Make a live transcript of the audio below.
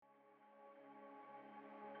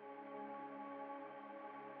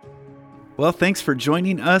Well, thanks for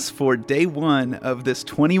joining us for day one of this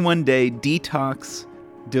 21-day detox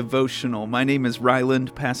devotional. My name is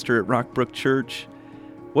Ryland, pastor at Rockbrook Church.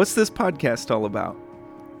 What's this podcast all about?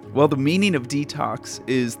 Well, the meaning of detox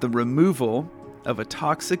is the removal of a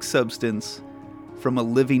toxic substance from a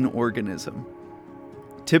living organism.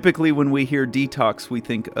 Typically, when we hear detox, we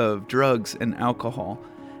think of drugs and alcohol.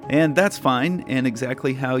 And that's fine and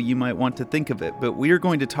exactly how you might want to think of it. But we are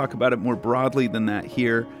going to talk about it more broadly than that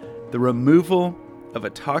here. The removal of a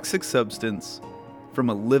toxic substance from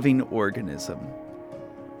a living organism.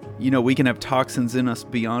 You know, we can have toxins in us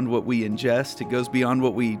beyond what we ingest. It goes beyond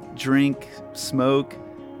what we drink, smoke,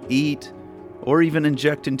 eat, or even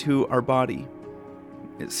inject into our body.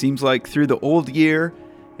 It seems like through the old year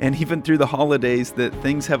and even through the holidays that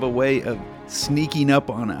things have a way of sneaking up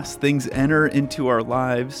on us. Things enter into our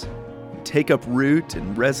lives, take up root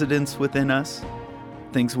and residence within us.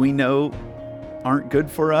 Things we know aren't good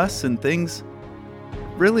for us, and things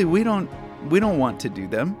really we don't want to do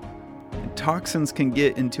them. And toxins can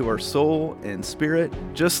get into our soul and spirit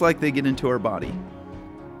just like they get into our body.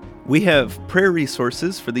 We have prayer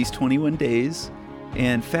resources for these 21 days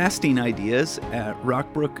and fasting ideas at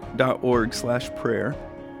rockbrook.org/prayer.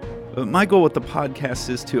 But my goal with the podcast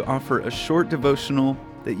is to offer a short devotional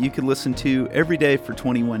that you can listen to every day for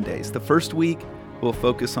 21 days. The first week, we'll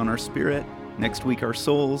focus on our spirit. Next week, our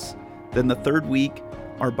souls. Then the third week,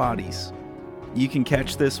 our bodies. You can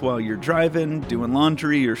catch this while you're driving, doing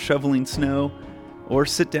laundry, or shoveling snow, or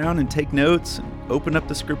sit down and take notes and open up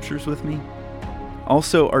the scriptures with me.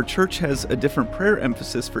 Also, our church has a different prayer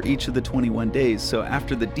emphasis for each of the 21 days, so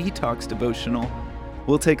after the detox devotional,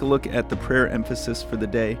 we'll take a look at the prayer emphasis for the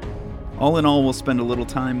day. All in all, we'll spend a little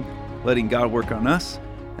time letting God work on us,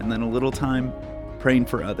 and then a little time praying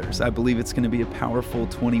for others. I believe it's going to be a powerful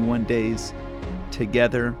 21 days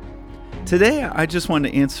together. Today, I just want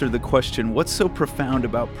to answer the question, what's so profound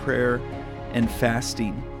about prayer and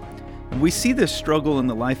fasting? And we see this struggle in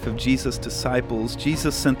the life of Jesus' disciples.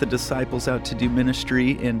 Jesus sent the disciples out to do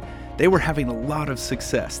ministry, and they were having a lot of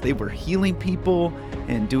success. They were healing people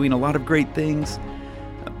and doing a lot of great things,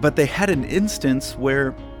 but they had an instance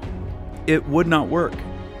where it would not work.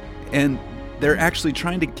 And they're actually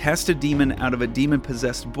trying to cast a demon out of a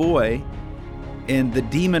demon-possessed boy, and the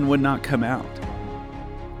demon would not come out.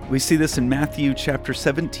 We see this in Matthew chapter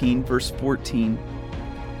 17, verse 14.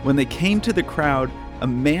 When they came to the crowd, a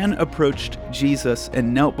man approached Jesus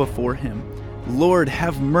and knelt before him. "Lord,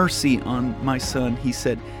 have mercy on my son," he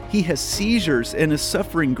said. "He has seizures and is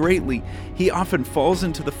suffering greatly. He often falls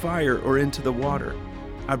into the fire or into the water.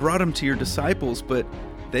 I brought him to your disciples, but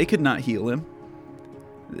they could not heal him."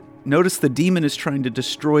 Notice the demon is trying to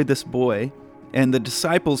destroy this boy, and the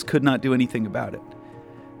disciples could not do anything about it.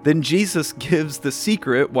 Then Jesus gives the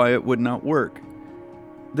secret why it would not work.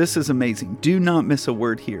 This is amazing. Do not miss a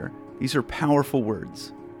word here. These are powerful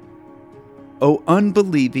words. "O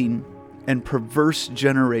unbelieving and perverse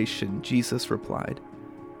generation," Jesus replied,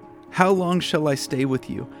 "how long shall I stay with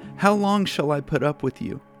you? How long shall I put up with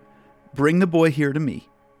you? Bring the boy here to me."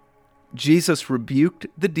 Jesus rebuked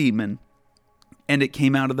the demon, and it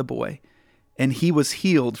came out of the boy, and he was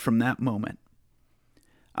healed from that moment.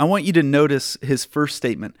 I want you to notice his first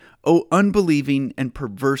statement, "O unbelieving and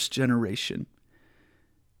perverse generation."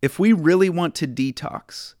 If we really want to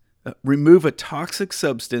detox, remove a toxic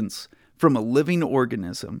substance from a living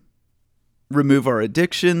organism, remove our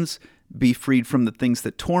addictions, be freed from the things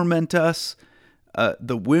that torment us,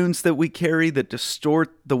 the wounds that we carry that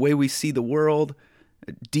distort the way we see the world,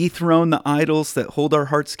 dethrone the idols that hold our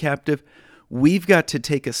hearts captive, we've got to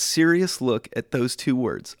take a serious look at those two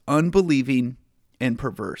words, unbelieving and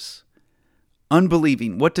perverse.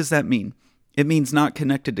 Unbelieving, what does that mean? It means not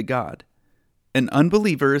connected to God. An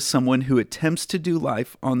unbeliever is someone who attempts to do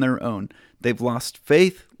life on their own. They've lost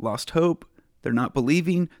faith, lost hope. They're not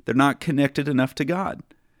believing. They're not connected enough to God.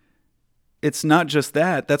 It's not just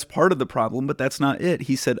that. That's part of the problem, but that's not it.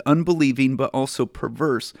 He said unbelieving, but also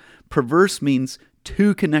perverse. Perverse means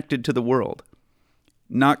too connected to the world.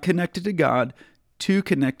 Not connected to God, too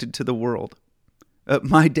connected to the world.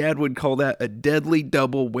 My dad would call that a deadly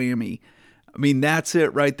double whammy. I mean, that's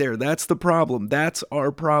it right there. That's the problem. That's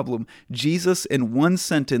our problem. Jesus, in one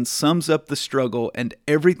sentence, sums up the struggle and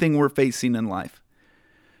everything we're facing in life.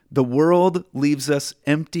 The world leaves us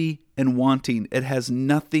empty and wanting. It has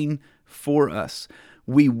nothing for us.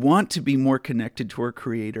 We want to be more connected to our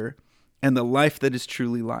Creator and the life that is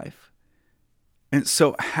truly life. And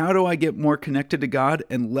so how do I get more connected to God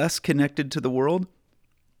and less connected to the world?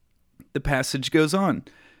 The passage goes on.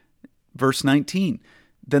 Verse 19,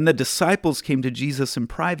 "Then the disciples came to Jesus in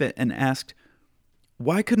private and asked,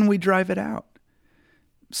 'Why couldn't we drive it out?'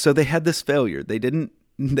 So they had this failure. They didn't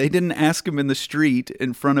ask him in the street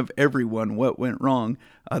in front of everyone what went wrong.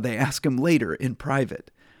 They asked him later in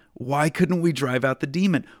private. Why couldn't we drive out the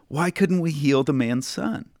demon? Why couldn't we heal the man's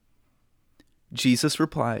son? Jesus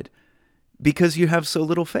replied, because you have so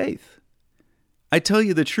little faith. I tell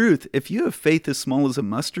you the truth, if you have faith as small as a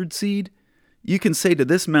mustard seed, you can say to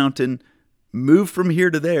this mountain, move from here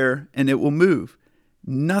to there, and it will move.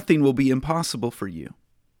 Nothing will be impossible for you.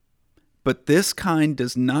 But this kind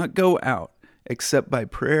does not go out except by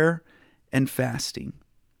prayer and fasting.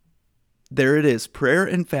 There it is. Prayer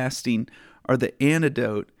and fasting are the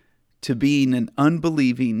antidote to being an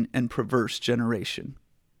unbelieving and perverse generation.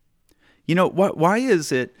 You know, why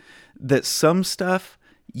is it that some stuff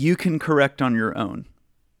you can correct on your own?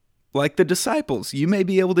 Like the disciples, you may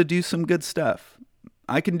be able to do some good stuff.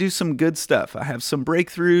 I can do some good stuff. I have some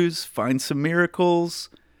breakthroughs, find some miracles.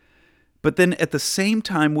 But then at the same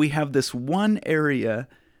time, we have this one area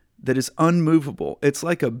that is unmovable. It's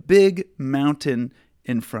like a big mountain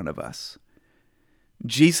in front of us.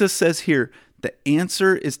 Jesus says here, the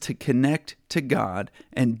answer is to connect to God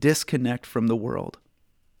and disconnect from the world.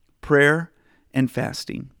 Prayer and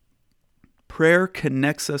fasting. Prayer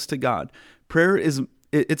connects us to God. Prayer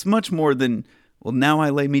it's much more than, well, now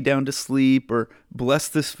I lay me down to sleep, or bless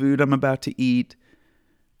this food I'm about to eat.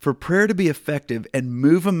 For prayer to be effective and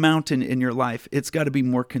move a mountain in your life, it's got to be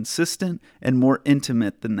more consistent and more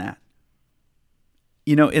intimate than that.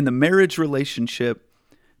 You know, in the marriage relationship,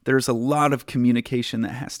 there's a lot of communication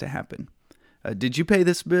that has to happen. Did you pay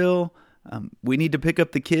this bill? We need to pick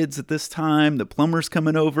up the kids at this time. The plumber's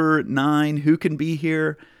coming over at 9. Who can be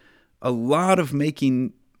here? A lot of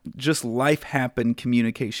making just life happen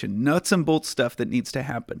communication, nuts and bolts stuff that needs to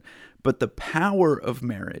happen. But the power of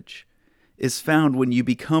marriage is found when you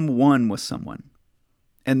become one with someone.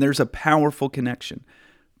 And there's a powerful connection.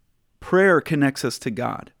 Prayer connects us to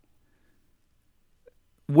God.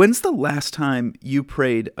 When's the last time you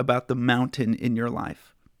prayed about the mountain in your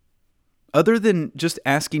life? Other than just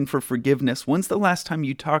asking for forgiveness, when's the last time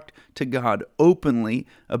you talked to God openly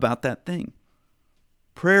about that thing?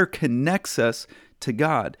 Prayer connects us to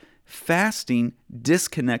God. Fasting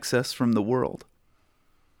disconnects us from the world.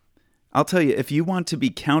 I'll tell you, if you want to be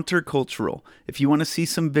countercultural, if you want to see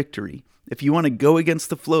some victory, if you want to go against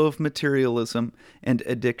the flow of materialism and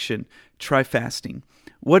addiction, try fasting.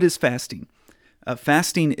 What is fasting?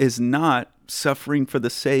 Fasting is not suffering for the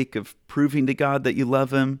sake of proving to God that you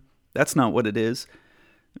love Him. That's not what it is.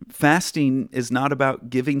 Fasting is not about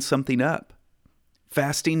giving something up.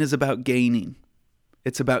 Fasting is about gaining.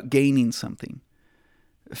 It's about gaining something.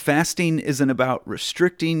 Fasting isn't about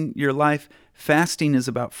restricting your life. Fasting is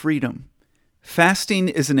about freedom. Fasting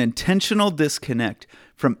is an intentional disconnect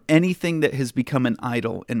from anything that has become an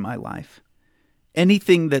idol in my life.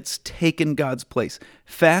 Anything that's taken God's place.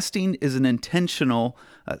 Fasting is an intentional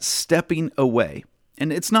stepping away.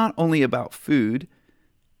 And it's not only about food.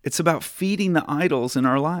 It's about feeding the idols in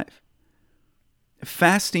our life.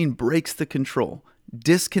 Fasting breaks the control,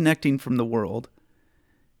 disconnecting from the world,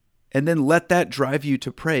 and then let that drive you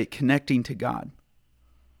to pray, connecting to God.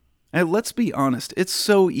 And let's be honest, it's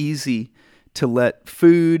so easy to let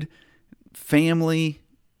food, family,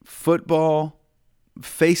 football,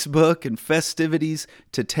 Facebook, and festivities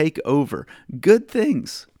to take over. Good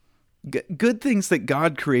things that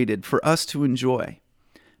God created for us to enjoy,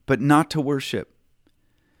 but not to worship.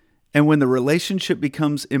 And when the relationship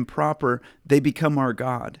becomes improper, they become our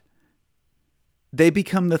God. They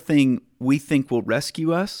become the thing we think will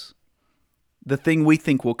rescue us, the thing we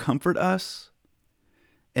think will comfort us,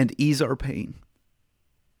 and ease our pain.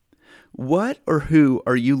 What or who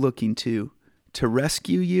are you looking to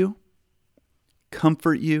rescue you,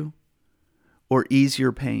 comfort you, or ease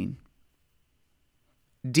your pain?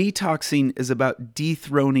 Detoxing is about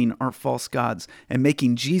dethroning our false gods and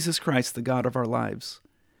making Jesus Christ the God of our lives.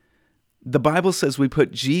 The Bible says we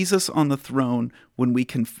put Jesus on the throne when we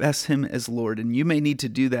confess Him as Lord, and you may need to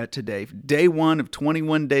do that today. Day 1 of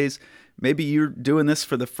 21 days, maybe you're doing this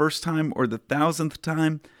for the first time or the 1,000th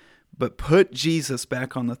time, but put Jesus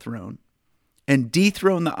back on the throne and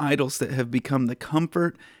dethrone the idols that have become the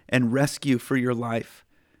comfort and rescue for your life,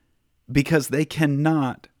 because they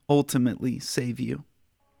cannot ultimately save you.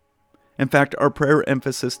 In fact, our prayer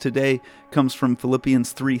emphasis today comes from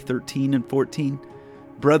Philippians 3:13 and 14.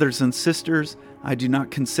 Brothers and sisters, I do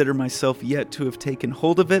not consider myself yet to have taken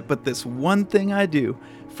hold of it, but this one thing I do,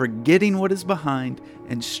 forgetting what is behind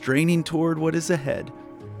and straining toward what is ahead,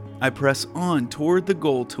 I press on toward the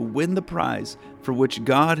goal to win the prize for which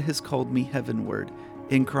God has called me heavenward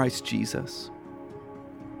in Christ Jesus.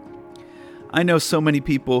 I know so many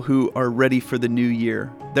people who are ready for the new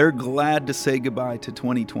year. They're glad to say goodbye to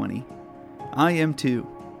 2020. I am too.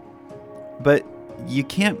 But you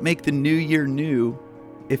can't make the new year new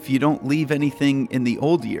if you don't leave anything in the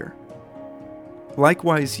old year.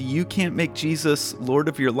 Likewise, you can't make Jesus Lord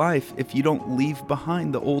of your life if you don't leave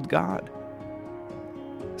behind the old God.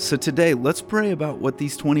 So today, let's pray about what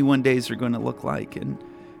these 21 days are going to look like and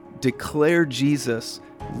declare Jesus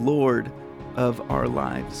Lord of our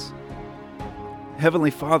lives.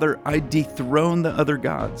 Heavenly Father, I dethrone the other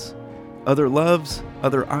gods, other loves,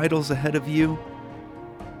 other idols ahead of you.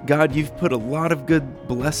 God, you've put a lot of good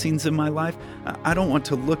blessings in my life. I don't want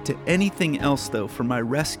to look to anything else, though, for my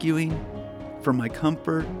rescuing, for my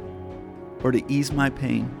comfort, or to ease my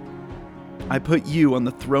pain. I put you on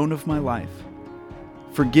the throne of my life.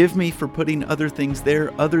 Forgive me for putting other things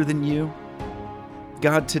there other than you.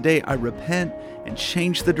 God, today I repent and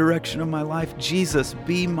change the direction of my life. Jesus,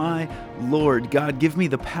 be my Lord. God, give me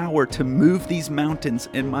the power to move these mountains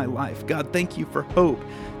in my life. God, thank you for hope.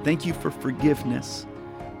 Thank you for forgiveness.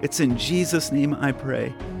 It's in Jesus' name I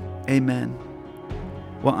pray. Amen.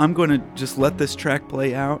 Well, I'm going to just let this track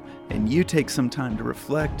play out, and you take some time to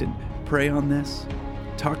reflect and pray on this.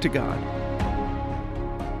 Talk to God.